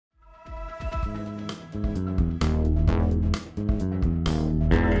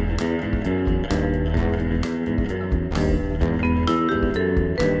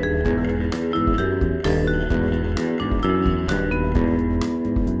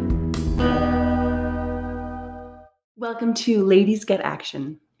Welcome to Ladies Get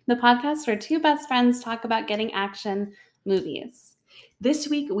Action, the podcast where two best friends talk about getting action movies. This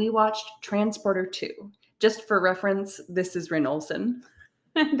week we watched Transporter 2. Just for reference, this is Rin Olsen.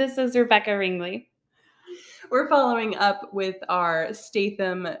 This is Rebecca Ringley. We're following up with our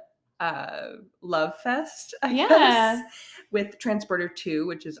Statham love fest, I guess, with Transporter 2,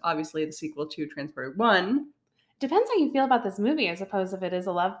 which is obviously the sequel to Transporter 1. Depends how you feel about this movie, I suppose, if it is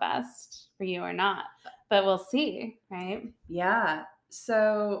a love fest for you or not. But we'll see, right? Yeah.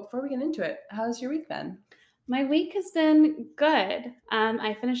 So before we get into it, how's your week been? My week has been good.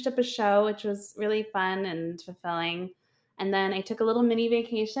 I finished up a show, which was really fun and fulfilling. And then I took a little mini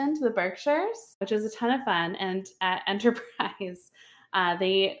vacation to the Berkshires, which was a ton of fun. And at Enterprise,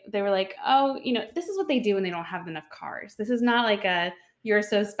 they were like, oh, this is what they do when they don't have enough cars. This is not like a you're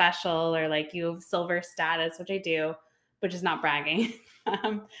so special or like you have silver status, which I do, which is not bragging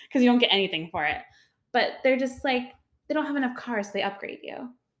because you don't get anything for it. But they're just like, they don't have enough cars, so they upgrade you.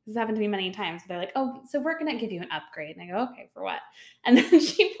 This has happened to me many times. They're like, oh, so we're going to give you an upgrade. And I go, okay, for what? And then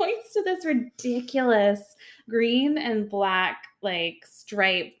she points to this ridiculous green and black, like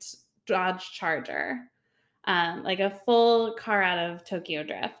striped Dodge Charger, like a full car out of Tokyo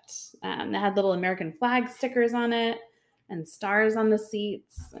Drift. It had little American flag stickers on it and stars on the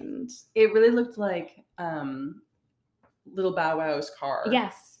seats. And it really looked like Little Bow Wow's car.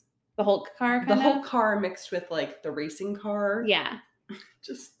 Yes. The Hulk car, The Hulk car mixed with like the racing car. Yeah.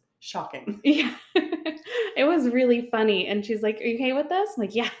 Just shocking. Yeah. It was really funny. And she's like, are you okay with this? I'm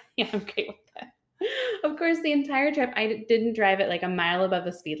like, yeah, I'm okay with it. Of course, the entire trip, I didn't drive it like a mile above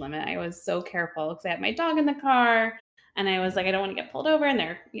the speed limit. I was so careful because I had my dog in the car. And I was like, I don't want to get pulled over. And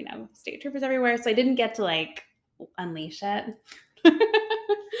there are, state troopers everywhere. So I didn't get to like unleash it.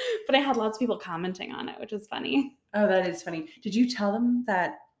 But I had lots of people commenting on it, which was funny. Oh, that is funny. Did you tell them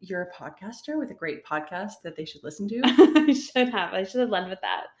that you're a podcaster with a great podcast that they should listen to? I should have. I should have led with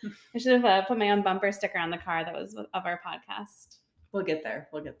that. I should have put my own bumper sticker on the car that was of our podcast. We'll get there.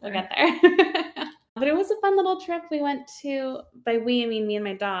 But it was a fun little trip. We went to, by we, I mean me and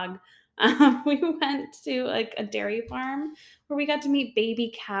my dog. We went to like a dairy farm where we got to meet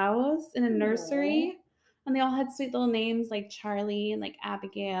baby cows in a nursery. And they all had sweet little names like Charlie and like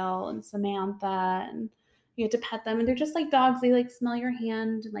Abigail and Samantha, and you had to pet them. And they're just like dogs. They like smell your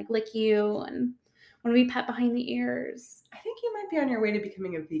hand and like lick you and want to be pet behind the ears. I think you might be on your way to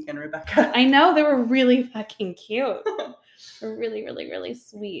becoming a vegan, Rebecca. I know. They were really fucking cute. They're really, really, really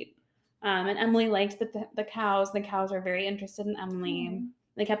sweet. And Emily liked the cows. The cows were very interested in Emily.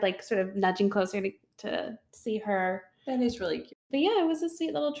 They kept like sort of nudging closer to see her. That is really cute. But yeah, it was a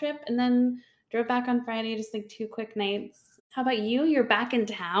sweet little trip. And then drove back on Friday, just like 2 quick nights. How about you? You're back in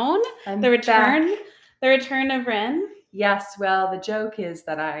town? The return of Ren? Yes. Well, the joke is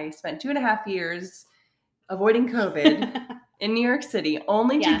that I spent 2.5 years avoiding COVID in New York City,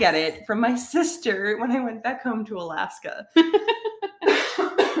 only to get it from my sister when I went back home to Alaska.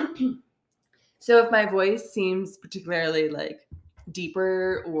 So if my voice seems particularly like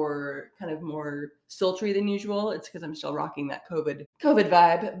deeper or kind of more sultry than usual, it's because I'm still rocking that COVID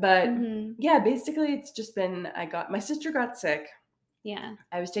vibe. But yeah, basically it's just been, my sister got sick. Yeah.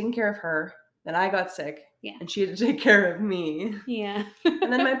 I was taking care of her. Then I got sick. Yeah. And she had to take care of me. Yeah.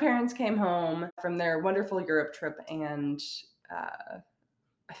 And then my parents came home from their wonderful Europe trip, and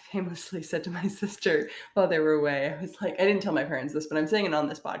I famously said to my sister while they were away, I was like, I didn't tell my parents this, but I'm saying it on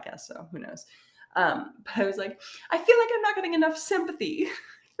this podcast, so who knows. But I was like, I feel like I'm not getting enough sympathy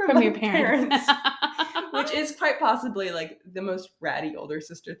from your parents. Which is quite possibly like the most ratty older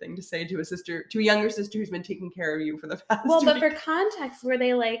sister thing to say to a younger sister who's been taking care of you for the past week. But for context, were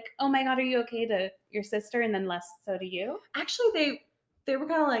they like, oh my God, are you okay to your sister? And then less so to you? Actually, they were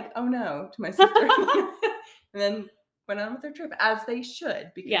kind of like, oh no, to my sister. And then went on with their trip, as they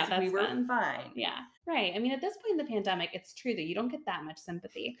should, because we were fine. Yeah, right. I mean, at this point in the pandemic, it's true that you don't get that much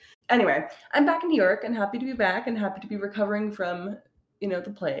sympathy. Anyway, I'm back in New York and happy to be back and happy to be recovering from,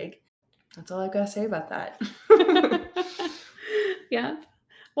 the plague. That's all I've got to say about that. Yeah.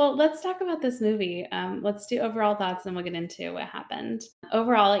 Well, let's talk about this movie. Let's do overall thoughts and we'll get into what happened.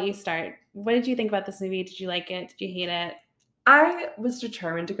 Overall, I'll let you start. What did you think about this movie? Did you like it? Did you hate it? I was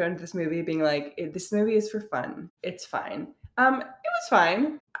determined to go into this movie being like, this movie is for fun. It's fine. It was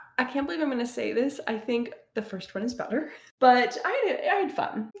fine. I can't believe I'm going to say this. I think the first one is better, but I had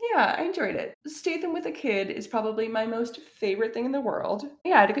fun. Yeah, I enjoyed it. Statham with a kid is probably my most favorite thing in the world.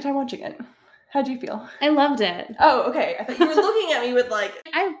 Yeah, I had a good time watching it. How'd you feel? I loved it. Oh, okay. I thought you were looking at me with like.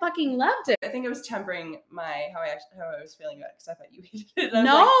 I fucking loved it. I think it was tempering how I was feeling about it because I thought you hated it. I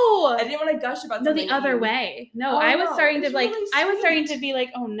No, was like, I didn't want to gush about no, something. the other way. No, I was starting to like. Really I was starting to be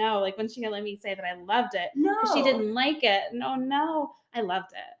like, oh no, like when she gonna let me say that I loved it because she didn't like it. No, I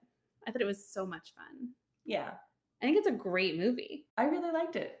loved it. I thought it was so much fun. Yeah. I think it's a great movie. I really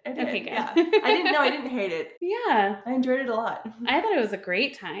liked it. I did. Okay, good. Yeah. I didn't hate it. Yeah. I enjoyed it a lot. I thought it was a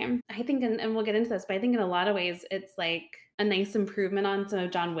great time. I think, and we'll get into this, but I think in a lot of ways, it's like a nice improvement on some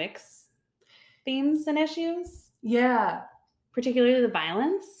of John Wick's themes and issues. Yeah. Particularly the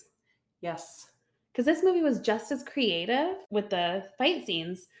violence. Yes. Because this movie was just as creative with the fight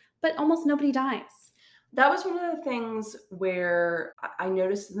scenes, but almost nobody dies. That was one of the things where I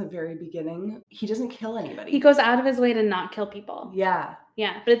noticed in the very beginning, he doesn't kill anybody. He goes out of his way to not kill people. Yeah.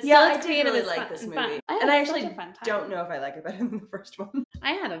 Yeah, but it's still as creative really as like this movie. Fun. And I actually don't know if I like it better than the first one.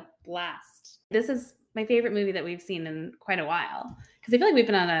 I had a blast. This is my favorite movie that we've seen in quite a while. Because I feel like we've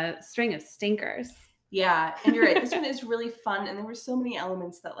been on a string of stinkers. Yeah, and you're right. This one is really fun. And there were so many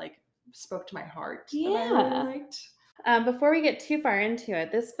elements that like spoke to my heart that I really liked. Before we get too far into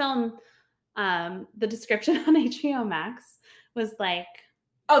it, this film... the description on HBO Max was like...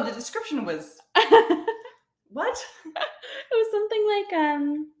 Oh, the description was... What? It was something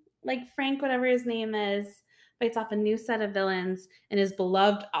like Frank, whatever his name is, fights off a new set of villains in his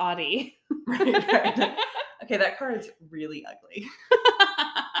beloved Audi. Right. Okay, that car is really ugly.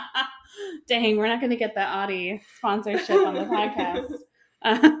 Dang, we're not going to get that Audi sponsorship on the podcast.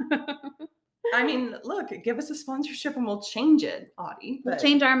 I mean, look, give us a sponsorship and we'll change it, Audi. We'll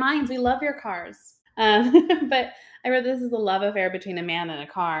change our minds. We love your cars. But I read this is a love affair between a man and a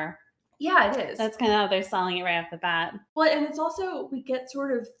car. Yeah, it is. That's kind of how they're selling it right off the bat. Well, and it's also, we get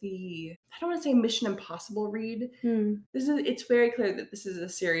sort of I don't want to say Mission Impossible read. It's very clear that this is a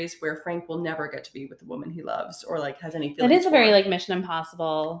series where Frank will never get to be with the woman he loves or like has any feelings. It is a very like Mission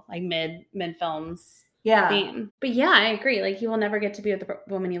Impossible, like mid films. Yeah. Theme. But yeah, I agree. Like he will never get to be with the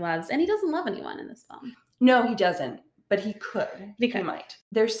woman he loves. And he doesn't love anyone in this film. No, he doesn't. But he could. He might.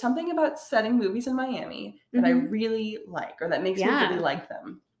 There's something about setting movies in Miami that I really like, or that makes me really like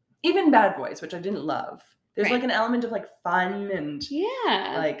them. Even Bad Boys, which I didn't love. There's like an element of like fun and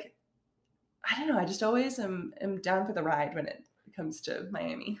like, I don't know. I just always am down for the ride when it comes to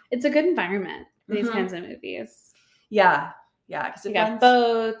Miami. It's a good environment for these kinds of movies. Yeah. Yeah. Because you got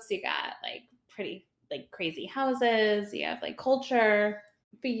boats, you got like pretty like crazy houses, you have like culture.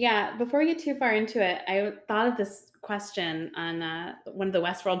 But yeah, before we get too far into it, I thought of this question on one of the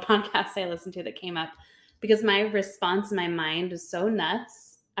Westworld podcasts I listened to that came up because my response in my mind was so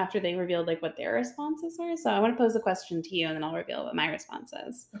nuts after they revealed like what their responses were. So I want to pose the question to you and then I'll reveal what my response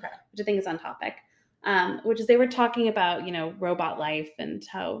is. Okay. Which I think is on topic. Which is they were talking about, you know, robot life and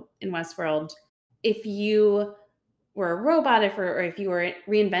how in Westworld, if you were a robot, or if you were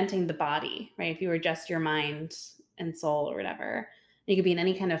reinventing the body, right? If you were just your mind and soul or whatever, you could be in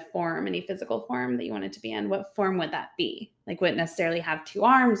any kind of form, any physical form that you wanted to be in. What form would that be? Like, would it necessarily have 2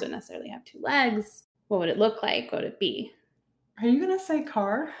 arms? Would it necessarily have 2 legs? What would it look like? What would it be? Are you going to say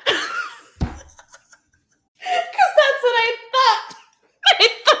car? Because that's what I thought. I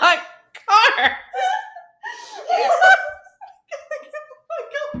thought car.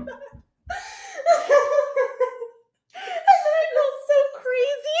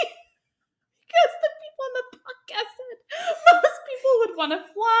 Want to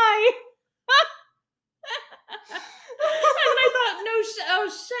fly. And I thought, oh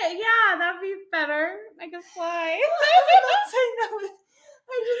shit, yeah, that'd be better. I could fly. I'm not saying that was,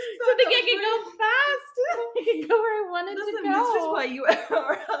 I just so think I could go fast. I could go where I wanted to go. This is why you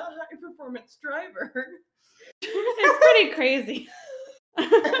are a high performance driver. It's pretty crazy.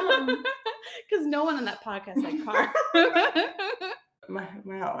 Because no one on that podcast had car.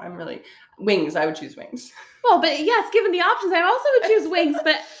 Wow, I'm really... Wings, I would choose wings. Well, but yes, given the options, I also would choose wings.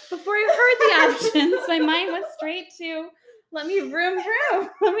 But before I heard the options, my mind went straight to, let me vroom.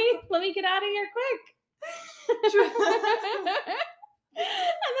 Let me get out of here quick.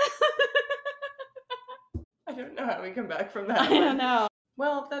 I don't know how we come back from that. I don't know.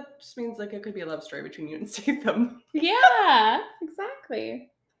 Well, that just means like it could be a love story between you and Statham. Yeah,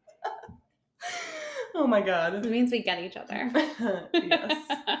 exactly. Oh my God. It means we get each other. Yes.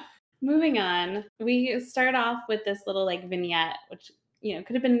 Moving on, we start off with this little like vignette, which, you know,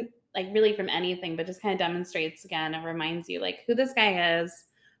 could have been like really from anything, but just kind of demonstrates again, it reminds you like who this guy is,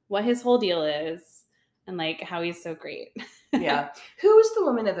 what his whole deal is, and like how he's so great. Yeah. Who was the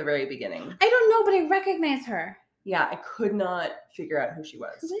woman at the very beginning? I don't know, but I recognize her. Yeah, I could not figure out who she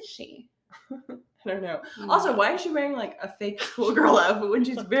was. Who is she? I don't know. Also, why is she wearing like a fake schoolgirl outfit when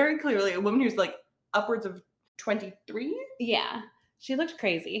she's very clearly a woman who's like upwards of 23? Yeah. She looked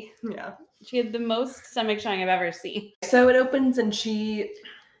crazy. Yeah. She had the most stomach showing I've ever seen. So it opens and she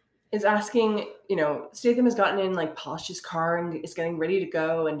is asking, Statham has gotten in, like, polished his car and is getting ready to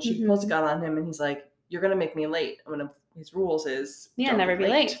go, and she pulls a gun on him and he's like, you're going to make me late. One of his rules is don't never be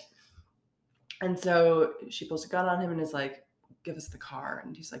late. And so she pulls a gun on him and is like, give us the car.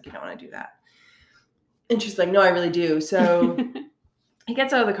 And he's like, you don't want to do that. And she's like, no, I really do. So he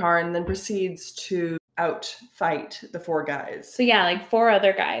gets out of the car and then proceeds to fight the 4 guys. So yeah, like 4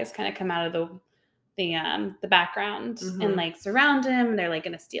 other guys kind of come out of the background and like surround him. And they're like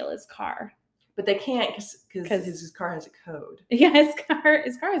going to steal his car. But they can't because his car has a code. Yeah, his car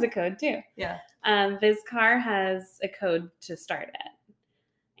has a code too. Yeah. His car has a code to start it.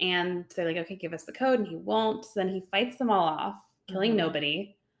 And they're like, okay, give us the code. And he won't. So then he fights them all off, killing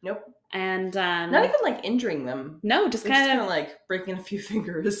nobody. Nope. And not even like injuring them. No, just kind of like breaking a few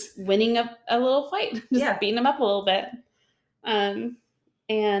fingers. Winning a little fight. Just beating them up a little bit. And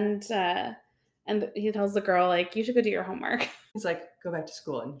he tells the girl, like, you should go do your homework. He's like, go back to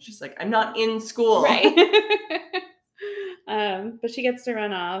school. And she's like, I'm not in school. Right. But she gets to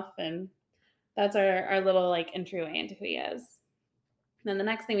run off, and that's our little like entryway into who he is. And then the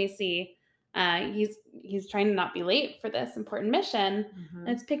next thing we see, he's trying to not be late for this important mission. And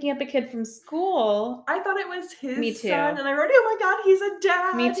it's picking up a kid from school. I thought it was his Me too. son, and I wrote, oh my God, he's a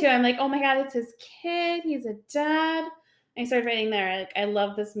dad. Me too. I'm like, oh my God, it's his kid. He's a dad. And I started writing there, like, I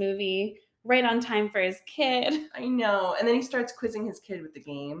love this movie. Right on time for his kid. I know. And then he starts quizzing his kid with the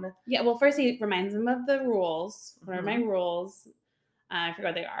game. Yeah, well, first he reminds him of the rules. What are my rules? I forget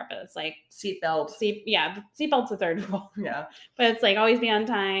what they are, but it's like seatbelt. Seatbelt's the 3rd rule. Yeah. But it's like always be on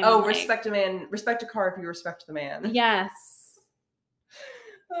time. Oh, respect a man. Respect a car if you respect the man. Yes.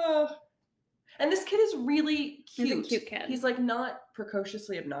 And this kid is really cute. He's a cute kid. He's like not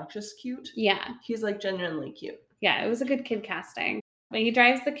precociously obnoxious cute. Yeah. He's like genuinely cute. Yeah, it was a good kid casting. But he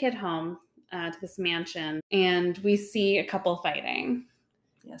drives the kid home to this mansion, and we see a couple fighting.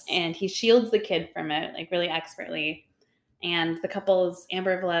 Yes. And he shields the kid from it, like, really expertly. And the couple is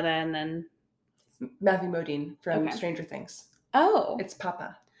Amber Valletta and then Matthew Modine from Stranger Things. Oh. It's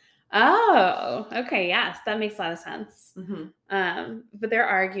Papa. Oh, okay. Yes, that makes a lot of sense. Mm-hmm. But they're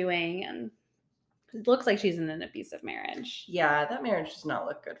arguing, and it looks like she's in an abusive marriage. Yeah, that marriage does not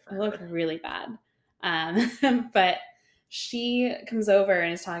look good for her. It looked really bad. But she comes over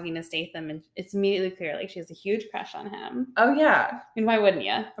and is talking to Statham, and it's immediately clear, like, she has a huge crush on him. Oh, yeah. I mean, why wouldn't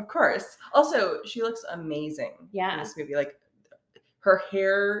you? Of course. Also, she looks amazing in this movie. Like, her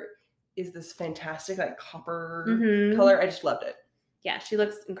hair is this fantastic, like, copper color. I just loved it. Yeah, she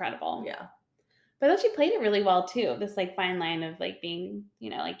looks incredible. Yeah. But I thought she played it really well, too. This, like, fine line of, like, being,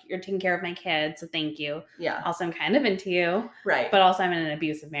 like, you're taking care of my kids, so thank you. Yeah. Also, I'm kind of into you. Right. But also, I'm in an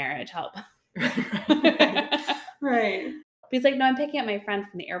abusive marriage. Help. Right. But he's like, no, I'm picking up my friend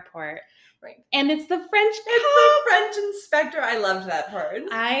from the airport. Right. And it's the French cop. It's the French inspector. I loved that part.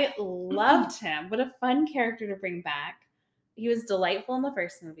 I loved him. What a fun character to bring back. He was delightful in the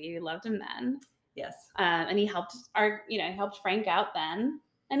first movie. We loved him then. Yes. And he helped helped Frank out then.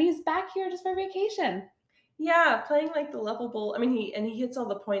 And he's back here just for vacation. Yeah, playing like the lovable. I mean, he hits all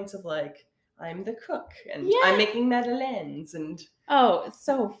the points of like, I'm the cook and I'm making madeleines and. Oh, it's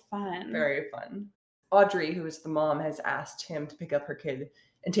so fun. Very fun. Audrey, who is the mom, has asked him to pick up her kid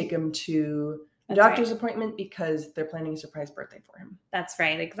and take him to a doctor's appointment because they're planning a surprise birthday for him. That's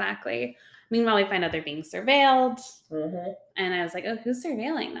right, exactly. Meanwhile, we find out they're being surveilled. Mm-hmm. And I was like, oh, who's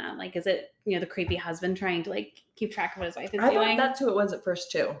surveilling that? Like, is it, the creepy husband trying to, like, keep track of what his wife is doing? I thought that's who it was at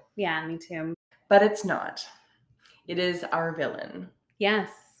first, too. Yeah, me too. But it's not. It is our villain.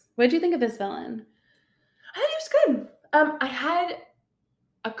 Yes. What did you think of this villain? I think it was good. I had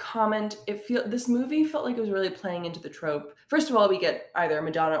a comment. This movie felt like it was really playing into the trope. First of all, we get either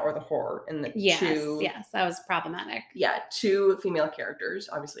Madonna or the whore in the two. Yes, that was problematic. Yeah, 2 female characters.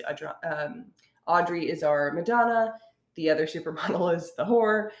 Obviously, Audrey is our Madonna. The other supermodel is the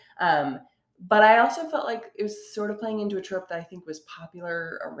whore. But I also felt like it was sort of playing into a trope that I think was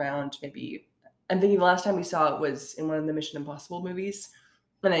popular around maybe. I'm thinking the last time we saw it was in one of the Mission Impossible movies.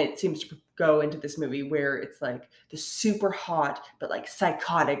 And it seems to go into this movie where it's like the super hot, but like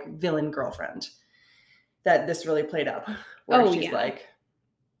psychotic villain girlfriend that this really played up. Where she's like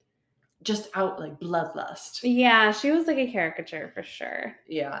just out like bloodlust. Yeah, she was like a caricature for sure.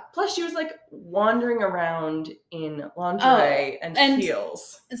 Yeah. Plus she was like wandering around in lingerie and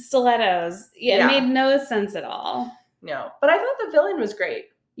heels. Stilettos. Yeah, it made no sense at all. No. But I thought the villain was great.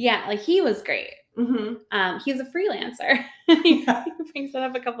 Yeah, like he was great. Mm-hmm. He's a freelancer. He brings that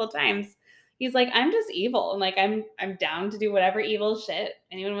up a couple of times. He's like, I'm just evil, and like I'm down to do whatever evil shit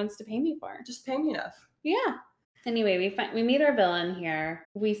anyone wants to pay me for. Just pay me enough. Yeah. Anyway, we meet our villain here.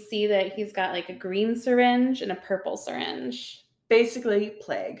 We see that he's got like a green syringe and a purple syringe. Basically,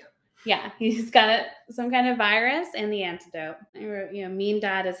 plague. Yeah, he's got some kind of virus and the antidote. Mean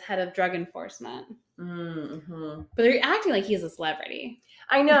Dad is head of drug enforcement. Mm-hmm. But they're acting like he's a celebrity.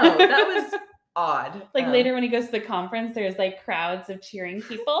 I know. That was odd. Like later when he goes to the conference, there's like crowds of cheering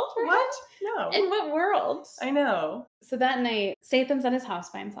people. For what? him. No. In what world? I know. So that night, Statham's at his house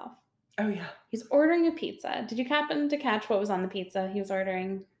by himself. Oh, yeah. He's ordering a pizza. Did you happen to catch what was on the pizza he was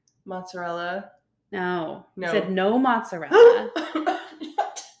ordering? Mozzarella? No. No. He said no mozzarella.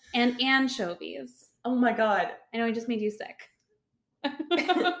 And anchovies. Oh my God. I know I just made you sick.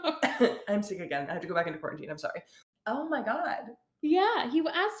 I'm sick again. I have to go back into quarantine. I'm sorry. Oh my God. Yeah, he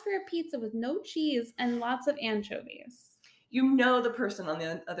asked for a pizza with no cheese and lots of anchovies. You know the person on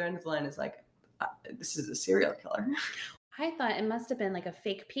the other end of the line is like, this is a serial killer. I thought it must have been like a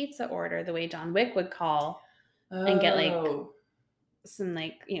fake pizza order, the way John Wick would call and get like some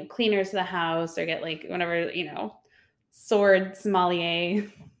like, cleaners to the house or get like whatever, sword sommelier,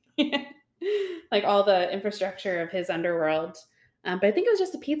 like all the infrastructure of his underworld. But I think it was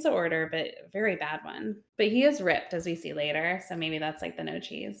just a pizza order, but a very bad one. But he is ripped, as we see later. So maybe that's like the no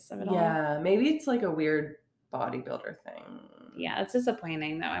cheese of it all. Yeah, maybe it's like a weird bodybuilder thing. Yeah, it's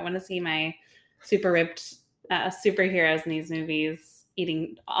disappointing though. I want to see my super ripped superheroes in these movies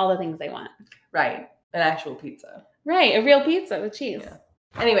eating all the things they want. Right. An actual pizza. Right. A real pizza with cheese. Yeah.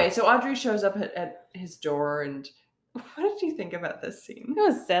 Anyway, so Audrey shows up at his door, and what did you think about this scene? It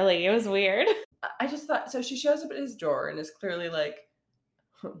was silly. It was weird. I just thought, so she shows up at his door and is clearly like,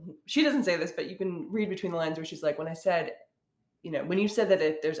 she doesn't say this, but you can read between the lines where she's like, when I said, when you said that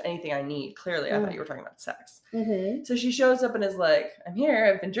if there's anything I need, clearly I thought you were talking about sex. Mm-hmm. So she shows up and is like, I'm here,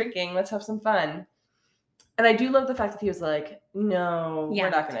 I've been drinking, let's have some fun. And I do love the fact that he was like, no, we're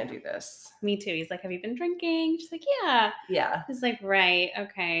not going to do this. Me too. He's like, have you been drinking? She's like, yeah. Yeah. He's like, right,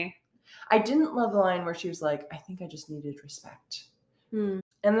 okay. I didn't love the line where she was like, I think I just needed respect. And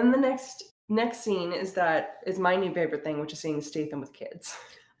then the next scene is my new favorite thing, which is seeing Statham with kids.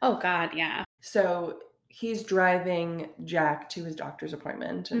 Oh, God, yeah. So he's driving Jack to his doctor's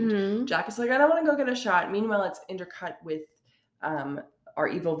appointment. And Jack is like, I don't want to go get a shot. Meanwhile, it's intercut with our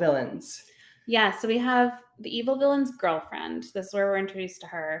evil villains. Yeah, so we have the evil villain's girlfriend. This is where we're introduced to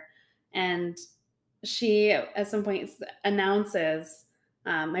her. And she, at some point, announces,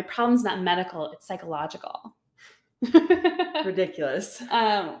 my problem's not medical, it's psychological. Ridiculous.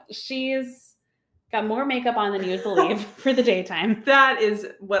 She's got more makeup on than you would believe for the daytime. That is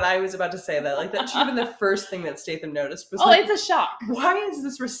what I was about to say. That should have been the first thing that Statham noticed. Was it's a shock. Why is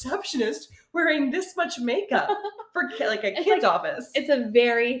this receptionist wearing this much makeup for like a kid's office? It's a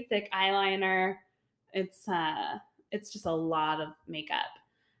very thick eyeliner. It's just a lot of makeup.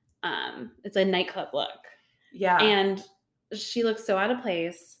 It's a nightclub look. Yeah, and she looks so out of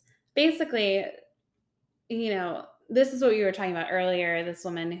place. Basically, this is what you were talking about earlier. This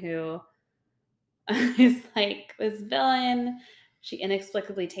woman who is like this villain. She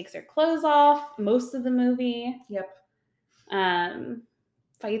inexplicably takes her clothes off most of the movie. Yep.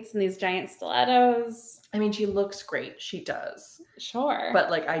 Fights in these giant stilettos. I mean, she looks great. She does. Sure.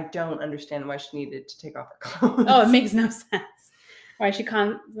 But I don't understand why she needed to take off her clothes. Oh, it makes no sense. Why she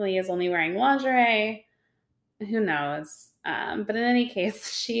constantly is only wearing lingerie. Who knows? But in any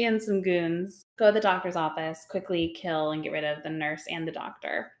case, she and some goons go to the doctor's office, quickly kill and get rid of the nurse and the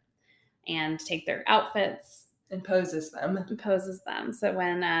doctor, and take their outfits. And poses them. So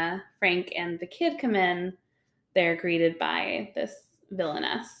when Frank and the kid come in, they're greeted by this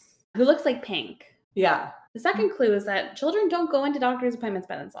villainess who looks like Pink. Yeah. The second clue is that children don't go into doctor's appointments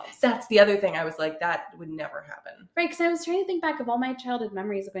by themselves. That's the other thing. I was like, that would never happen. Right, because I was trying to think back of all my childhood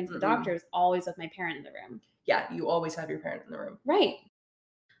memories of going to the doctor. It was always with my parent in the room. Yeah, you always have your parent in the room. Right.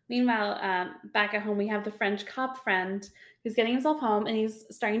 Meanwhile, back at home, we have the French cop friend who's getting himself home and he's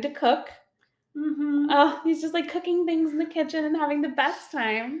starting to cook. Mm-hmm. Oh, he's just like cooking things in the kitchen and having the best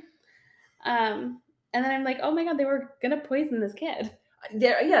time. And then I'm like, oh my God, they were going to poison this kid.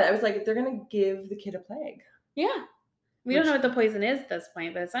 Yeah, I was like, they're going to give the kid a plague. Yeah. We don't know what the poison is at this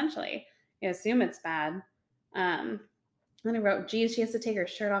point, but essentially, you assume it's bad. Then I wrote, geez, she has to take her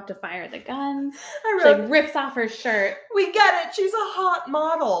shirt off to fire the guns. She rips off her shirt. We get it. She's a hot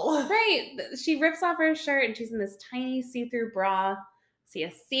model. Right. She rips off her shirt and she's in this tiny see-through bra. So you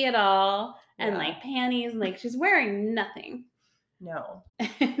see it all. And panties. And she's wearing nothing. No.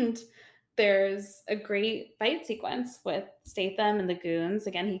 And there's a great fight sequence with Statham and the goons.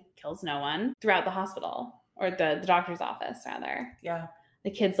 Again, he kills no one throughout the hospital. Or the doctor's office, rather. Yeah.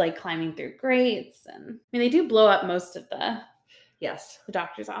 the kid's like climbing through grates. And I mean, they do blow up most of the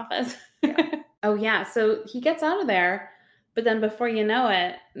doctor's office. Yeah. Oh, yeah. So he gets out of there, but then before you know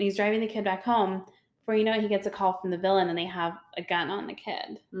it, and he's driving the kid back home. Before you know it, he gets a call from the villain, and they have a gun on the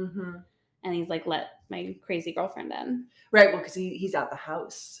kid. Mm-hmm. And he's like, let my crazy girlfriend in. Right. Well, because he's at the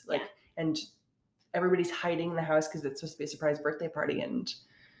house. Like, Yeah. and everybody's hiding in the house because it's supposed to be a surprise birthday party. And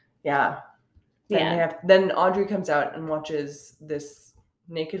yeah. Then Audrey comes out and watches this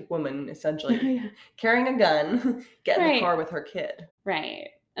naked woman, essentially, carrying a gun, get in the car with her kid. Right.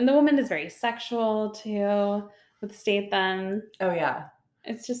 And the woman is very sexual, too, with Statham. Oh, yeah.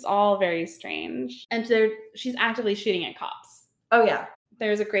 It's just all very strange. And she's actively shooting at cops. Oh, yeah.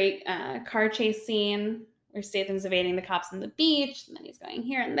 There's a great car chase scene where Statham's evading the cops on the beach, and then he's going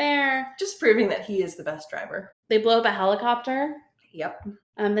here and there. Just proving that he is the best driver. They blow up a helicopter. Yep.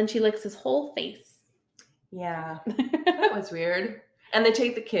 Then she licks his whole face. Yeah. That was weird. And they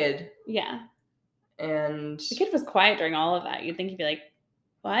take the kid. Yeah. And the kid was quiet during all of that. You'd think he'd be like,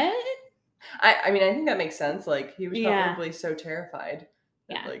 what? I mean, I think that makes sense. Like, he was probably so terrified.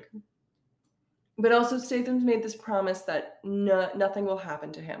 Yeah. Like, but also Statham's made this promise that nothing will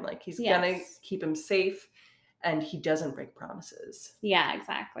happen to him. Like, he's gonna keep him safe, and he doesn't break promises. Yeah,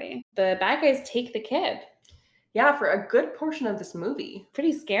 exactly. The bad guys take the kid. Yeah, for a good portion of this movie.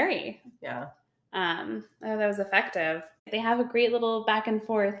 Pretty scary. Yeah. That was effective. They have a great little back and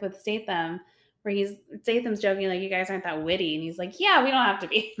forth with Statham, where Statham's joking like, you guys aren't that witty, and he's like, yeah, we don't have to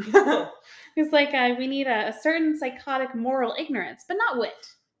be. He's like, we need a certain psychotic moral ignorance, but not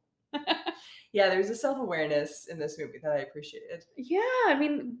wit. Yeah, there's a self-awareness in this movie that I appreciated. Yeah, I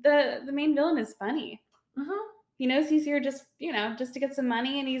mean, the main villain is funny. Mm-hmm. He knows he's here just to get some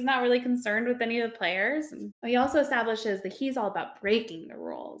money, and he's not really concerned with any of the players. And he also establishes that he's all about breaking the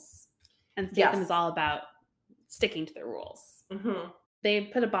rules, and Statham is all about sticking to the rules. Mm-hmm. They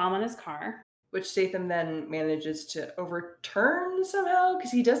put a bomb on his car, which Statham then manages to overturn somehow,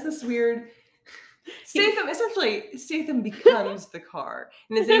 because he does this weird... Statham becomes the car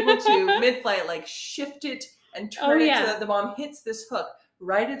and is able to mid-flight like shift it and turn it so that the bomb hits this hook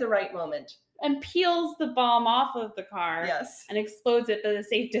right at the right moment and peels the bomb off of the car. Yes, and explodes it at a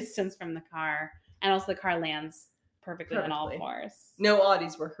safe distance from the car, and also the car lands perfectly on all fours. No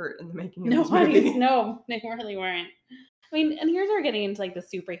Audis were hurt in the making of this movie. No, they really weren't. I mean, and here's where we're getting into like the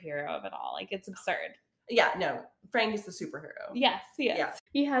superhero of it all. Like, it's absurd. Yeah, no. Frank is the superhero. Yes. Yeah.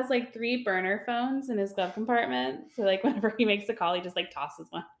 He has like 3 burner phones in his glove compartment. So like whenever he makes a call, he just like tosses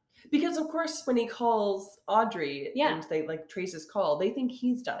one. Because of course, when he calls Audrey and they like trace his call, they think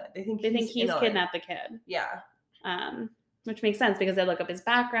he's done it. They think he's kidnapped the kid. Yeah. Which makes sense because they look up his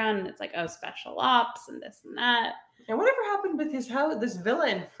background and it's like, oh, special ops and this and that. And whatever happened with this villa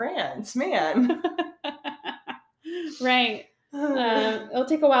in France, man. Right. It'll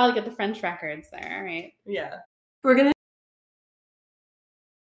take a while to get the French records there, right? Yeah.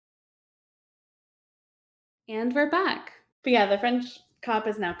 And we're back. But yeah, the French cop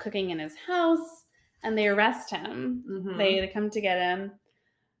is now cooking in his house, and they arrest him. Mm-hmm. They come to get him,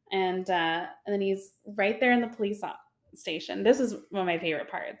 and then he's right there in the police station. This is one of my favorite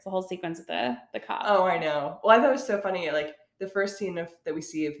parts, the whole sequence with the cop. Oh, I know. Well, I thought it was so funny. Like, the first scene that we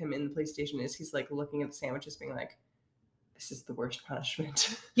see of him in the police station is he's like looking at the sandwiches being like, this is the worst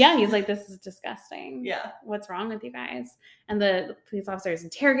punishment. Yeah, he's like, this is disgusting. Yeah. What's wrong with you guys? And the police officer is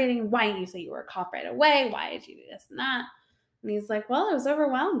interrogating, why didn't you say you were a cop right away? Why did you do this and that? And he's like, well, I was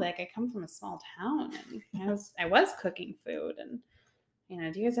overwhelmed. Like, I come from a small town, and I was cooking food.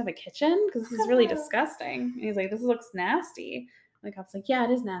 And, do you guys have a kitchen? Because this is really disgusting. And he's like, this looks nasty. And the cop's like, yeah,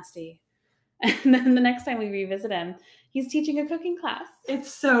 it is nasty. And then the next time we revisit him, he's teaching a cooking class.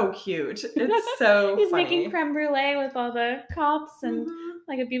 It's so cute. It's so He's funny. making creme brulee with all the cops and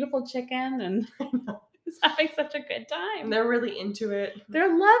like a beautiful chicken, and he's having such a good time. And they're really into it. They're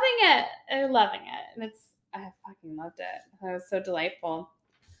loving it. And I fucking loved it. That was so delightful.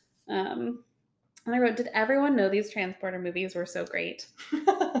 And I wrote, did everyone know these transporter movies were so great?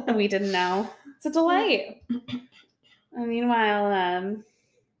 And we didn't know. It's a delight. And meanwhile,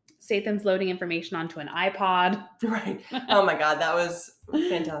 Statham's loading information onto an iPod. Right. Oh my God, that was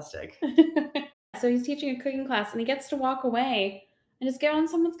fantastic. So he's teaching a cooking class, and he gets to walk away and just get on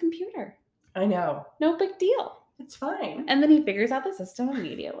someone's computer. I know. No big deal. It's fine. And then he figures out the system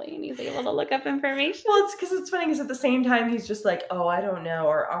immediately, and he's able to look up information. Well, it's funny because at the same time, he's just like, oh, I don't know.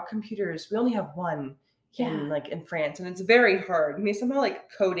 Our computers, we only have one. In France, and it's very hard. And he's somehow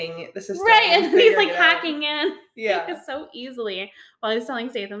like coding the system, right? And he's like hacking in, so easily. While he's telling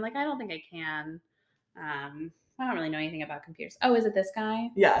Statham, like, I don't think I can. I don't really know anything about computers. Oh, is it this guy?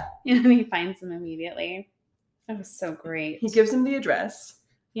 Yeah. And he finds him immediately. That was so great. He gives him the address.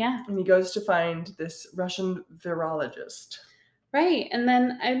 Yeah. And he goes to find this Russian virologist. Right. And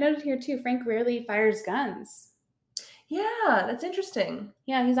then I noted here too, Frank rarely fires guns. Yeah, that's interesting.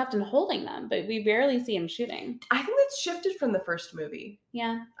 Yeah, he's often holding them, but we rarely see him shooting. I think that's shifted from the first movie.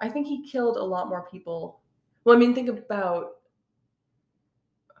 Yeah. I think he killed a lot more people. Well, I mean, think about...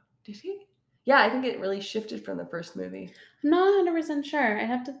 Did he? Yeah, I think it really shifted from the first movie. I'm not 100% sure. I'd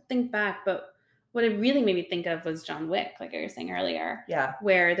have to think back, but what it really made me think of was John Wick, like I was saying earlier. Yeah.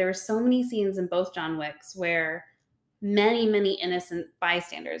 Where there were so many scenes in both John Wicks where many, many innocent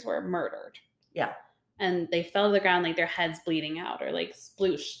bystanders were murdered. Yeah. And they fell to the ground like their heads bleeding out or like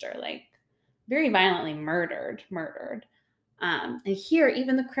splooshed or like very violently murdered. And here,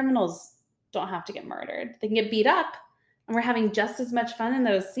 even the criminals don't have to get murdered. They can get beat up. And we're having just as much fun in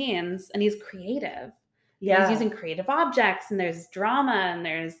those scenes. And he's creative. Yeah. He's using creative objects and there's drama and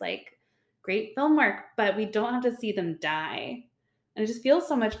there's like great film work, but we don't have to see them die. And it just feels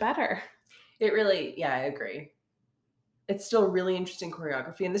so much better. It really, yeah, I agree. It's still really interesting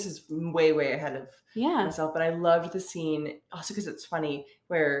choreography. And this is way, way ahead of myself. But I loved the scene also because it's funny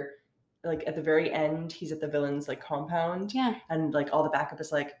where like at the very end, he's at the villain's like compound. Yeah. And like all the backup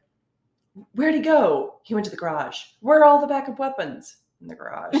is like, where'd he go? He went to the garage. Where are all the backup weapons? In the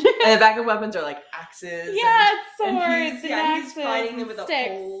garage. And the backup weapons are like axes. Yeah, it's swords. He's fighting them with a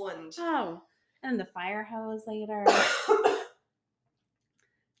pole and and the fire hose later.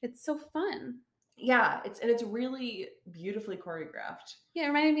 It's so fun. Yeah, it's really beautifully choreographed. Yeah, it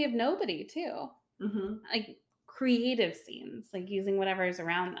reminded me of Nobody too. Mm-hmm. Like creative scenes, like using whatever's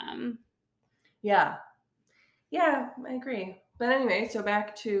around them. Yeah, I agree. But anyway, so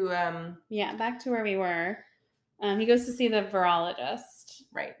back to back to where we were. He goes to see the virologist,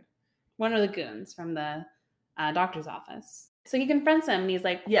 right? One of the goons from the doctor's office. So he confronts him, and he's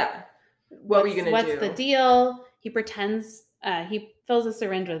like, "Yeah, what were you gonna do? What's the deal?" He pretends he fills a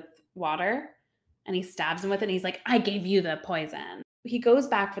syringe with water, and he stabs him with it. And he's like, "I gave you the poison." He goes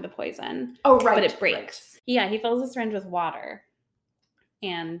back for the poison. Oh, right, but it breaks. Right. Yeah, he fills the syringe with water,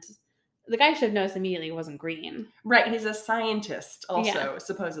 and the guy should have noticed immediately it wasn't green. Right, he's a scientist also,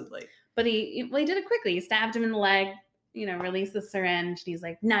 supposedly. But he did it quickly. He stabbed him in the leg, released the syringe. And he's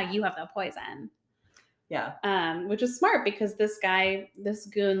like, now you have the poison. Yeah. Which is smart because this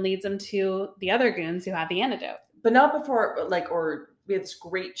goon leads him to the other goons who have the antidote. But not before, or we had this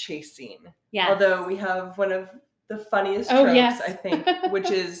great chase scene. Yeah. Although we have one of the funniest tropes, I think,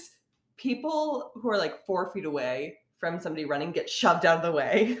 which is people who are like 4 feet away from somebody running get shoved out of the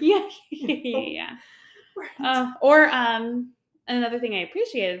way. Yeah. Or another thing I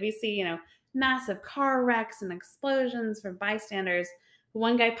appreciated, we see, massive car wrecks and explosions from bystanders.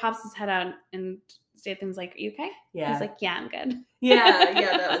 One guy pops his head out and Statham's like, "Are you okay?" Yeah. He's like, "Yeah, I'm good." Yeah,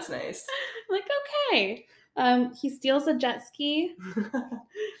 that was nice. I'm like, okay. He steals a jet ski.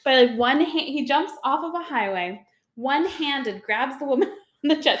 By like one hand, he jumps off of a highway, one-handed grabs the woman on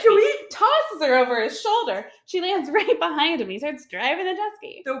the jet ski, tosses her over his shoulder. She lands right behind him. He starts driving the jet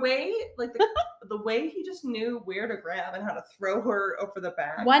ski. The way, the way he just knew where to grab and how to throw her over the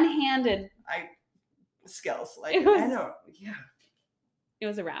back. One-handed. Skills. It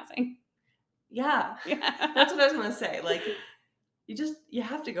was arousing. Yeah. That's what I was going to say. Like, you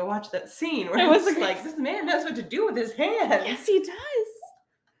have to go watch that scene where it was like, this man knows what to do with his hands. Yes, he does.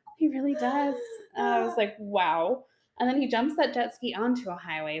 He really does. I was like, wow. And then he jumps that jet ski onto a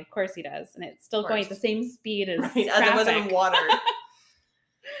highway. Of course he does. And it's still going at the same speed as traffic. As it was in water.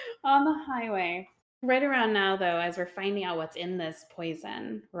 On the highway. Right around now, though, as we're finding out what's in this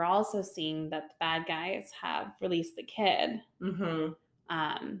poison, we're also seeing that the bad guys have released the kid. Mm-hmm.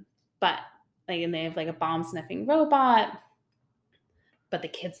 But and they have like a bomb-sniffing robot. But the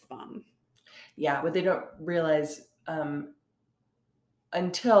kid's the bomb. Yeah, but they don't realize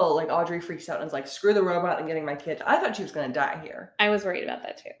until like Audrey freaks out and is like, "Screw the robot and getting my kid." I thought she was going to die here. I was worried about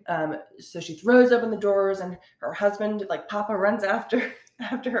that too. So she throws open the doors and her husband, like Papa, runs after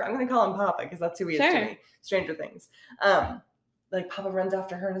her. I'm going to call him Papa because that's who he is to me. Stranger Things. Like Papa runs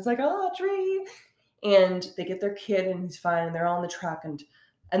after her and is like, "Audrey," and they get their kid and he's fine and they're all in the truck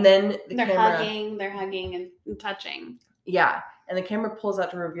and then they're hugging and touching. Yeah. And the camera pulls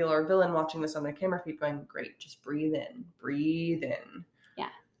out to reveal our villain watching this on their camera feed going, "Great, just breathe in.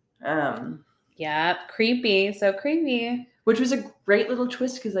 Yeah. Yeah, creepy. So creepy. Which was a great little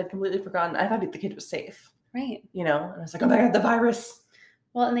twist because I'd completely forgotten. I thought the kid was safe. Right. And I was like, "Oh my God, the virus."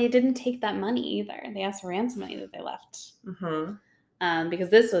 Well, and they didn't take that money either. They asked for ransom money that they left. Mm-hmm. Because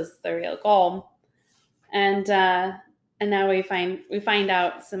this was the real goal. And now we find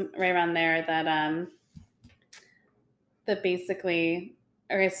out right around there that that basically,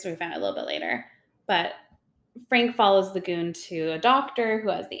 or I guess we found out a little bit later, but Frank follows the goon to a doctor who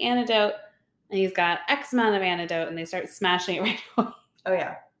has the antidote, and he's got X amount of antidote, and they start smashing it right away. Oh,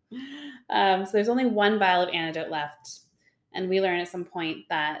 yeah. So there's only one vial of antidote left, and we learn at some point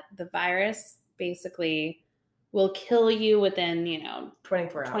that the virus basically will kill you within,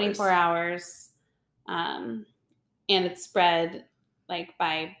 24 hours. And it's spread like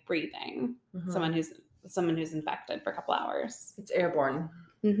by breathing. Mm-hmm. Someone who's infected for a couple hours. It's airborne.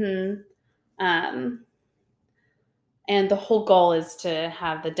 Mm-hmm. And the whole goal is to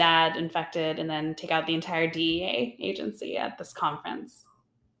have the dad infected and then take out the entire DEA agency at this conference.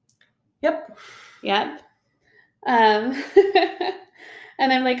 Yep. And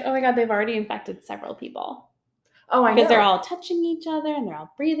I'm like, oh my God, they've already infected several people. Oh, I know. Because they're all touching each other and they're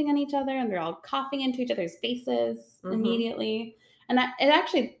all breathing on each other and they're all coughing into each other's faces immediately. And I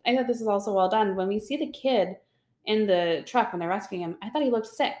thought this was also well done. When we see the kid in the truck when they're rescuing him, I thought he looked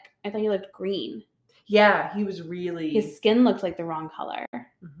sick. I thought he looked green. Yeah, he was really... His skin looked like the wrong color,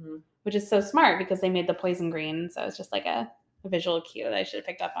 which is so smart because they made the poison green. So it's just like a visual cue that I should have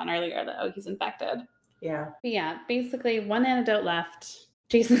picked up on earlier that, oh, he's infected. Yeah. But yeah, basically one antidote left.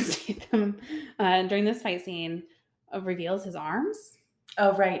 Jason Statham, during this fight scene, reveals his arms.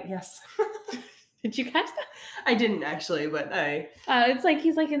 Oh, right. Yes. Did you catch that? I didn't actually, but it's like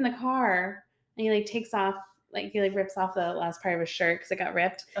he's like in the car and he like takes off, like he like rips off the last part of his shirt because it got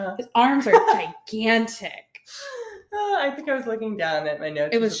ripped. His arms are gigantic. I think I was looking down at my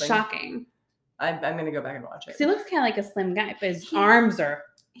notes. It was shocking. I'm going to go back and watch it. He looks kind of like a slim guy, but his arms are...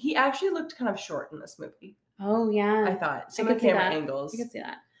 He actually looked kind of short in this movie. Oh, yeah. I thought. Some of the camera angles. You could see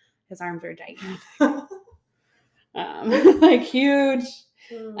that. His arms are gigantic. Like huge.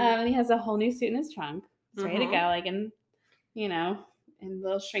 And he has a whole new suit in his trunk. It's ready to go, like in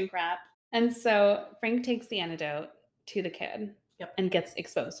little shrink wrap. And so Frank takes the antidote to the kid and gets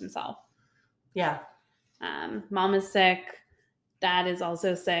exposed himself. Yeah. Mom is sick. Dad is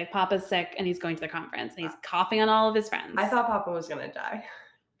also sick. Papa's sick, and he's going to the conference, and he's coughing on all of his friends. I thought Papa was going to die.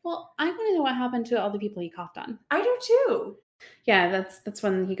 Well, I want to know what happened to all the people he coughed on. I do too. Yeah, that's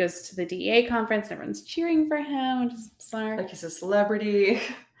when he goes to the DEA conference and everyone's cheering for him, which is bizarre. Like he's a celebrity.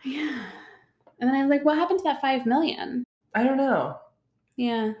 Yeah. And then I'm like, what happened to that $5 million? I don't know.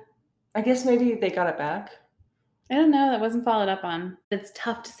 Yeah. I guess maybe they got it back. I don't know. That wasn't followed up on. It's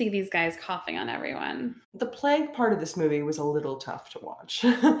tough to see these guys coughing on everyone. The plague part of this movie was a little tough to watch.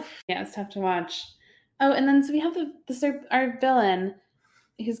 Yeah, it's tough to watch. Oh, and then so we have our villain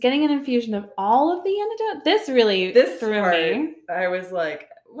who's getting an infusion of all of the antidote. This threw me. I was like,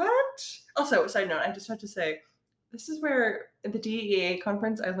 what? Also, side note, I just have to say, this is where at the DEA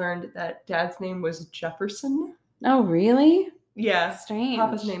conference I learned that Dad's name was Jefferson. Oh, really? Yeah. Strange.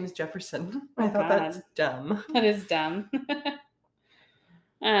 Papa's name is Jefferson. I thought that's dumb. That is dumb.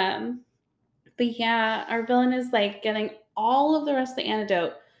 But yeah, our villain is like getting all of the rest of the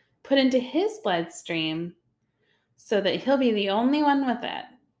antidote put into his bloodstream so that he'll be the only one with it,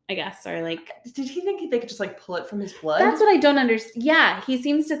 I guess. Or like, did he think they could just like pull it from his blood? That's what I don't understand. Yeah, he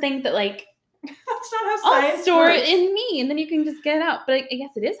seems to think that like, that's not how science works. I'll store it in me and then you can just get it out. But I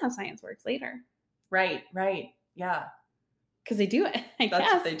guess it is how science works later. Right. Yeah. Because they do it,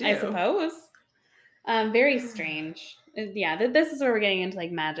 That's what they do. I suppose. Very strange. Yeah, this is where we're getting into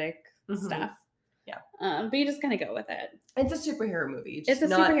like magic stuff. Yeah. But you just kind of go with it. It's a superhero movie. It's a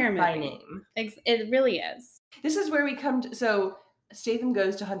superhero movie. By name. It really is. This is where we come to... So, Statham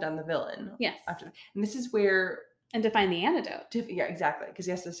goes to hunt down the villain. Yes. And this is where... And to find the antidote. Yeah, exactly. Because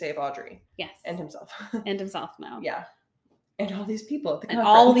he has to save Audrey. Yes. And himself. And himself now. Yeah. And all these people at the conference. And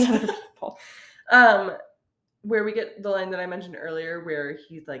all the other people. Where we get the line that I mentioned earlier where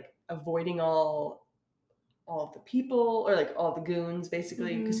he's like avoiding all of the people or like all the goons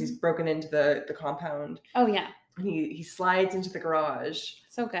basically because he's broken into the compound. Oh yeah. And he slides into the garage.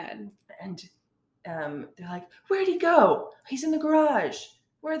 So good. And they're like, where'd he go? He's in the garage.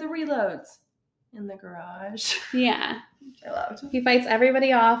 Where are the reloads? In the garage. Yeah. I loved. He fights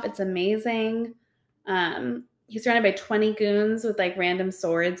everybody off. It's amazing. He's surrounded by 20 goons with like random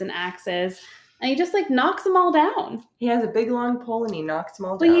swords and axes. And he just like knocks them all down. He has a big long pole and he knocks them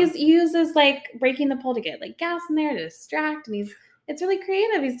all down. But he uses like breaking the pole to get like gas in there to distract. And it's really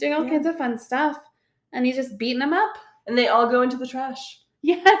creative. He's doing all kinds of fun stuff. And he's just beating them up. And they all go into the trash.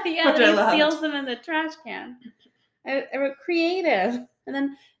 Yeah. And he seals them in the trash can. Creative. And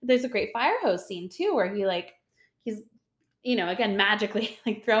then there's a great fire hose scene too, where he's again, magically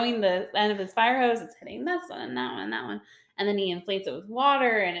like throwing the end of his fire hose. It's hitting this one and that one and that one. And then he inflates it with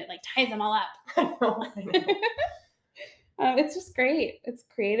water and it like ties them all up. I know. It's just great. It's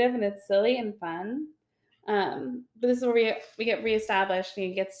creative and it's silly and fun. But this is where we get reestablished and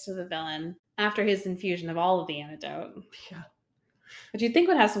he gets to the villain. after his infusion of all of the antidote. Yeah. But you'd think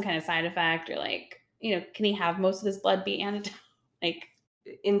would have some kind of side effect, or like, can he have most of his blood be antidote? Like,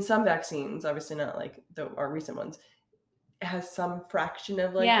 in some vaccines, obviously not like our recent ones, it has some fraction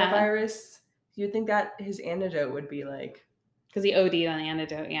of like Yeah. the virus. You'd think that his antidote would be like, because he OD'd on the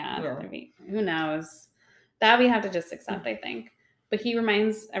antidote. Yeah. Who knows? That we have to just accept, I think. But he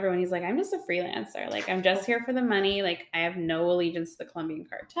reminds everyone, he's like, I'm just a freelancer. Like, I'm just here for the money. Like, I have no allegiance to the Colombian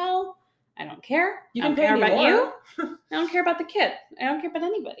cartel. I don't care. I don't care about you. I don't care about the kid. I don't care about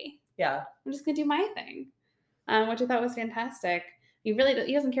anybody. Yeah. I'm just going to do my thing, which I thought was fantastic. He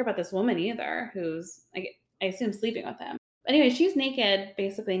doesn't care about this woman either, who's, like, I assume, sleeping with him. Anyway, she's naked,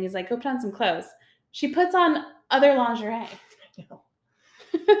 basically, and he's like, go put on some clothes. She puts on other lingerie.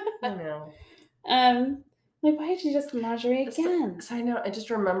 I know. Like, why is she just in lingerie again? So I know, I just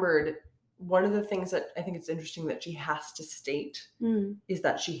remembered one of the things that I think it's interesting that she has to state is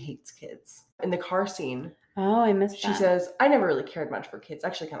that she hates kids. In the car scene. Oh, I missed that. She says, I never really cared much for kids. I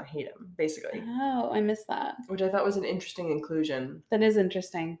actually kind of hate them, basically. Oh, I missed that. Which I thought was an interesting inclusion. That is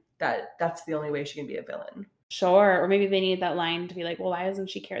interesting. That's the only way she can be a villain. Sure. Or maybe they need that line to be like, well, why doesn't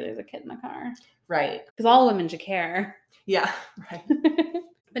she care there's a kid in the car? Right. Because all women should care. Yeah, right.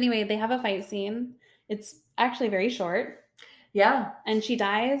 But anyway, they have a fight scene. It's actually very short. Yeah. And she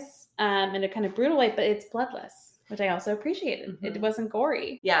dies in a kind of brutal way, but it's bloodless, which I also appreciated. It wasn't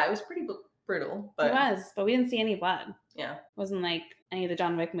gory. Yeah, it was pretty brutal. But... It was, but we didn't see any blood. Yeah. It wasn't like any of the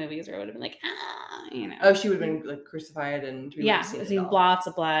John Wick movies where it would have been like, Oh, she would have been like crucified and... Yeah, seen lots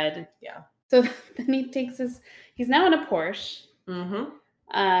of blood. Yeah. So then he takes he's now in a Porsche.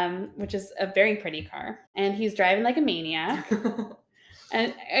 Which is a very pretty car. And he's driving like a maniac.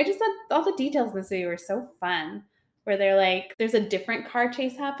 And I just thought all the details in this movie were so fun. Where they're like, there's a different car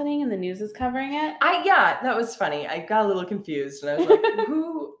chase happening and the news is covering it. Yeah, that was funny. I got a little confused and I was like,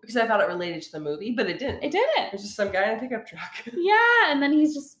 who? Because I thought it related to the movie, but it didn't. It didn't. It was just some guy in a pickup truck. Yeah, and then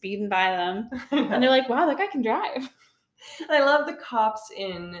he's just speeding by them. And they're like, wow, that guy can drive. And I love the cops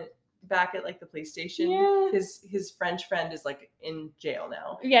back at like the police station. Yeah. His French friend is like in jail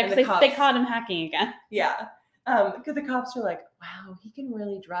now. Yeah, because they caught him hacking again. Yeah. Because the cops were like, wow, he can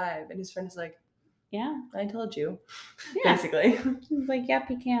really drive. And his friend is like, yeah, I told you. Yeah. Basically. He's like, yep,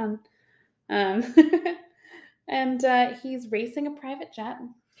 he can. And he's racing a private jet.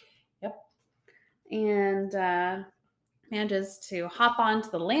 Yep. And manages to hop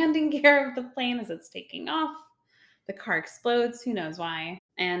onto the landing gear of the plane as it's taking off. The car explodes. Who knows why?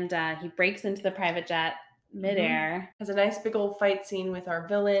 And he breaks into the private jet midair. Has a nice big old fight scene with our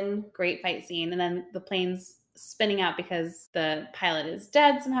villain. Great fight scene. And then the plane's spinning out because the pilot is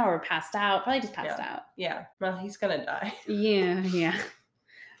dead somehow or passed out. Probably just passed out. Yeah. Well, he's gonna die. Yeah.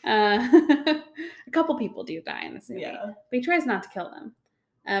 A couple people do die in this movie. Yeah. But he tries not to kill them.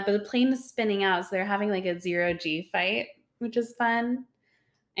 But the plane is spinning out, so they're having like a 0G fight, which is fun.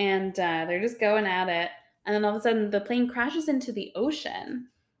 And they're just going at it. And then all of a sudden, the plane crashes into the ocean.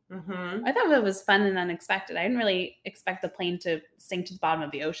 I thought it was fun and unexpected. I didn't really expect the plane to sink to the bottom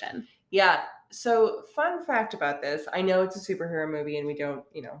of the ocean. Yeah. So, fun fact about this. I know it's a superhero movie and we don't,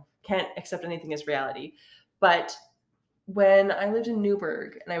 can't accept anything as reality. But when I lived in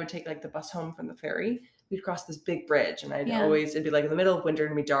Newburgh and I would take like the bus home from the ferry, we'd cross this big bridge and it'd be like in the middle of winter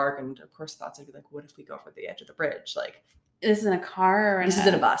and it'd be dark. And of course, thoughts would be like, what if we go over the edge of the bridge? Like, this is in a car or this is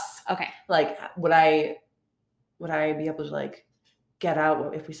in a bus. Okay. Like, would I be able to like get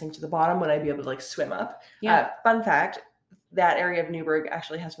out if we sink to the bottom? Would I be able to like swim up? Yeah. Fun fact, that area of Newburgh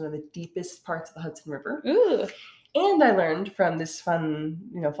actually has one of the deepest parts of the Hudson River. Ooh. And I learned from this fun,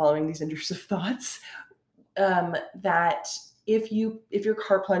 following these intrusive thoughts, that if your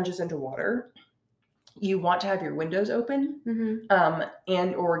car plunges into water, you want to have your windows open,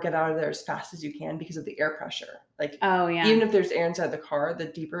 and or get out of there as fast as you can because of the air pressure. Like, even if there's air inside the car, the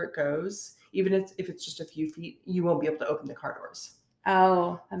deeper it goes, even if it's just a few feet, you won't be able to open the car doors.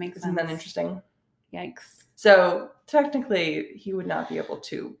 Oh, that makes sense. Isn't that interesting? Yikes. So technically, he would not be able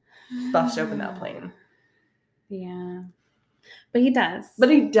to bust open that plane. Yeah. But he does.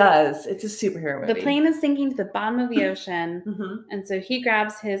 It's a superhero movie. The plane is sinking to the bottom of the ocean. And so he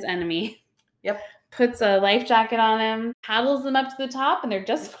grabs his enemy. Yep. Puts a life jacket on him, paddles them up to the top, and they're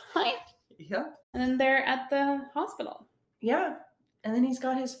just fine. Yep. And then they're at the hospital. Yeah. And then he's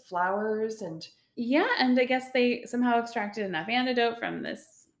got his flowers and... Yeah, and I guess they somehow extracted enough antidote from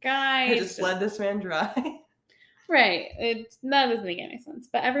this guy. It just bled this man dry. Right. That doesn't make any sense.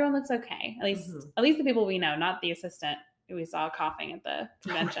 But everyone looks okay. At least the people we know, not the assistant we saw coughing at the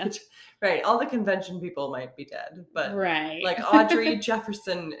convention. Right. All the convention people might be dead, but Right. like Audrey,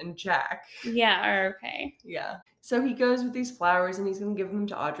 Jefferson, and Jack. Yeah, are okay. Yeah. So he goes with these flowers and he's going to give them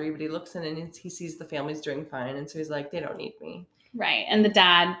to Audrey, but he looks in and he sees the family's doing fine. And so he's like, they don't need me. Right. And the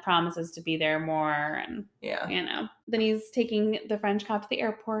dad promises to be there more. And, Yeah. you know, then he's taking the French cop to the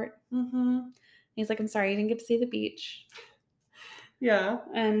airport. Mm-hmm. He's like, I'm sorry, you didn't get to see the beach. Yeah.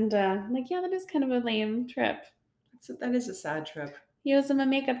 And like, yeah, that is kind of a lame trip. That is a sad trip. He owes him a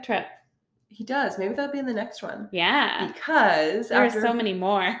makeup trip. He does. Maybe that'll be in the next one. Yeah. Because there are so many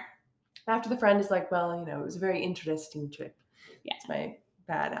more. After the friend is like, well, you know, it was a very interesting trip. Yeah. It's my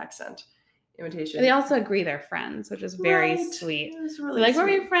bad accent imitation. They also agree they're friends, which is very sweet. It was really like, sweet.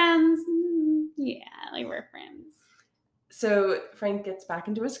 were we friends? Yeah, like we're friends. So Frank gets back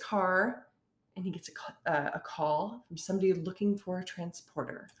into his car and he gets a call from somebody looking for a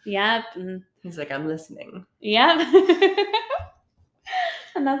transporter. Yep. He's like, I'm listening. Yep.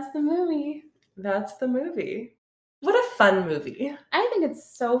 And that's the movie. That's the movie. What a fun movie. I think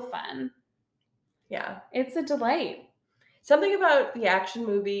it's so fun. Yeah. It's a delight. Something about the action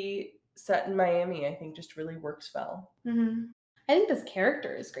movie set in Miami, I think, just really works well. Mm-hmm. I think this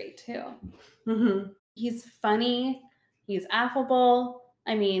character is great, too. Mm-hmm. He's funny. He's affable.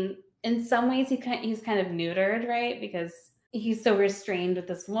 I mean, in some ways, he's kind of neutered, right? Because he's so restrained with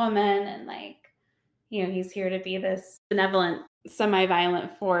this woman and, like, you know, he's here to be this benevolent,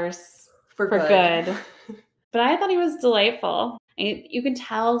 semi-violent force for good. But I thought he was delightful. You can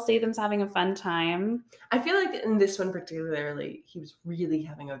tell Statham's having a fun time. I feel like in this one particularly, he was really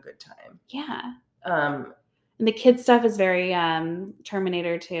having a good time. Yeah. And the kid stuff is very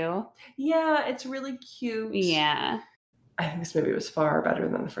Terminator too. Yeah, it's really cute. Yeah. I think this movie was far better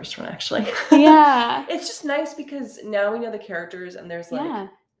than the first one, actually. Yeah. It's just nice because now we know the characters and there's like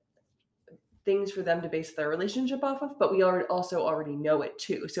things for them to base their relationship off of, but we also already know it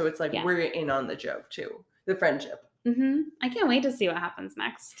too. So it's like we're in on the joke too. The friendship. Mm-hmm. I can't wait to see what happens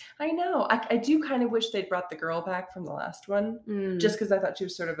next. I know. I do kind of wish they'd brought the girl back from the last one, just because I thought she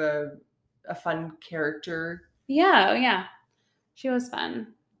was sort of a fun character. Yeah, yeah. She was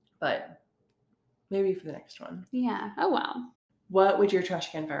fun. But maybe for the next one. Yeah. Oh, wow. What would your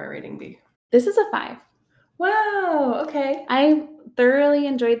trash can fire rating be? This is a 5. Wow. Okay. I thoroughly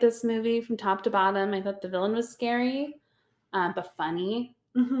enjoyed this movie from top to bottom. I thought the villain was scary, but funny.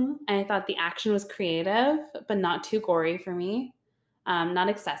 Mm-hmm. And I thought the action was creative, but not too gory for me. Not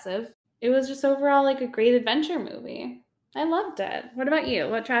excessive. It was just overall like a great adventure movie. I loved it. What about you?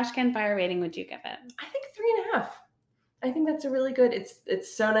 What trash can fire rating would you give it? I think 3.5. I think that's a really good.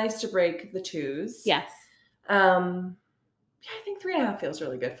 It's so nice to break the 2s. Yes. I think 3.5 feels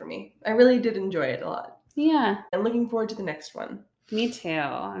really good for me. I really did enjoy it a lot. Yeah. I'm looking forward to the next one. Me too.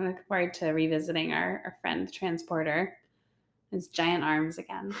 I'm looking forward to revisiting our friend the transporter. His giant arms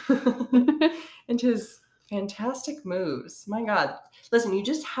again. And his fantastic moves. My God. Listen, you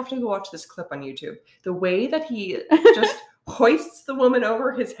just have to go watch this clip on YouTube. The way that he just hoists the woman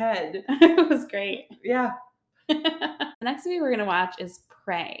over his head. It was great. Yeah. The next movie we're going to watch is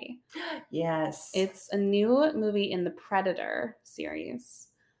Prey. Yes. It's a new movie in the Predator series.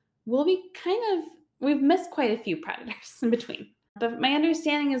 We've missed quite a few Predators in between. But my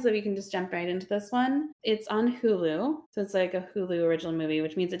understanding is that we can just jump right into this one. It's on Hulu. So it's like a Hulu original movie,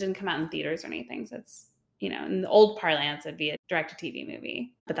 which means it didn't come out in theaters or anything. So it's, you know, in the old parlance, it'd be a direct-to-TV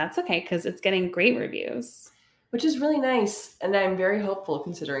movie. But that's okay because it's getting great reviews. Which is really nice. And I'm very hopeful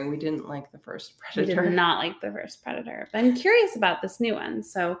considering we didn't like the first Predator. We did not like the first Predator. But I'm curious about this new one.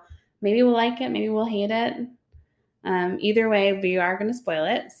 So maybe we'll like it. Maybe we'll hate it. Either way, we are going to spoil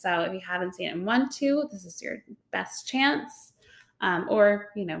it. So if you haven't seen it and want to, this is your best chance. Or,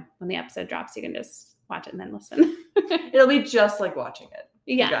 you know, when the episode drops, you can just watch it and then listen. It'll be just like watching it.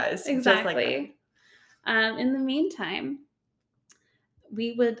 Yeah, you guys. Exactly. In the meantime,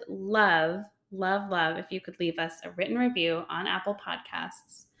 we would love if you could leave us a written review on Apple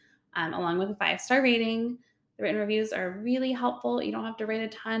Podcasts, along with a 5-star rating. The written reviews are really helpful. You don't have to write a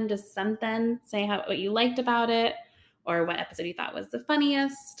ton, just something. Say what you liked about it, or what episode you thought was the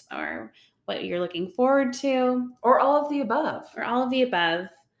funniest, or what you're looking forward to. Or all of the above.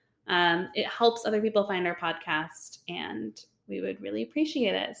 It helps other people find our podcast, and we would really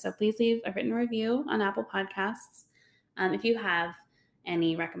appreciate it. So please leave a written review on Apple Podcasts. If you have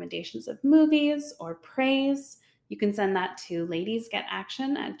any recommendations of movies or praise, you can send that to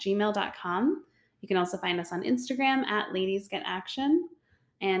ladiesgetaction@gmail.com. You can also find us on Instagram @ladiesgetaction.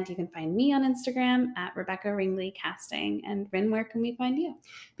 And you can find me on Instagram at Rebecca Ringley Casting. And Rin, where can we find you?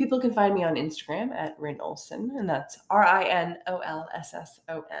 People can find me on Instagram at Rin Olson, and that's RINOLSSON,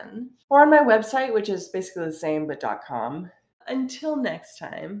 or on my website, which is basically the same but .com. Until next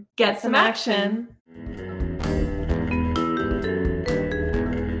time, Get some action.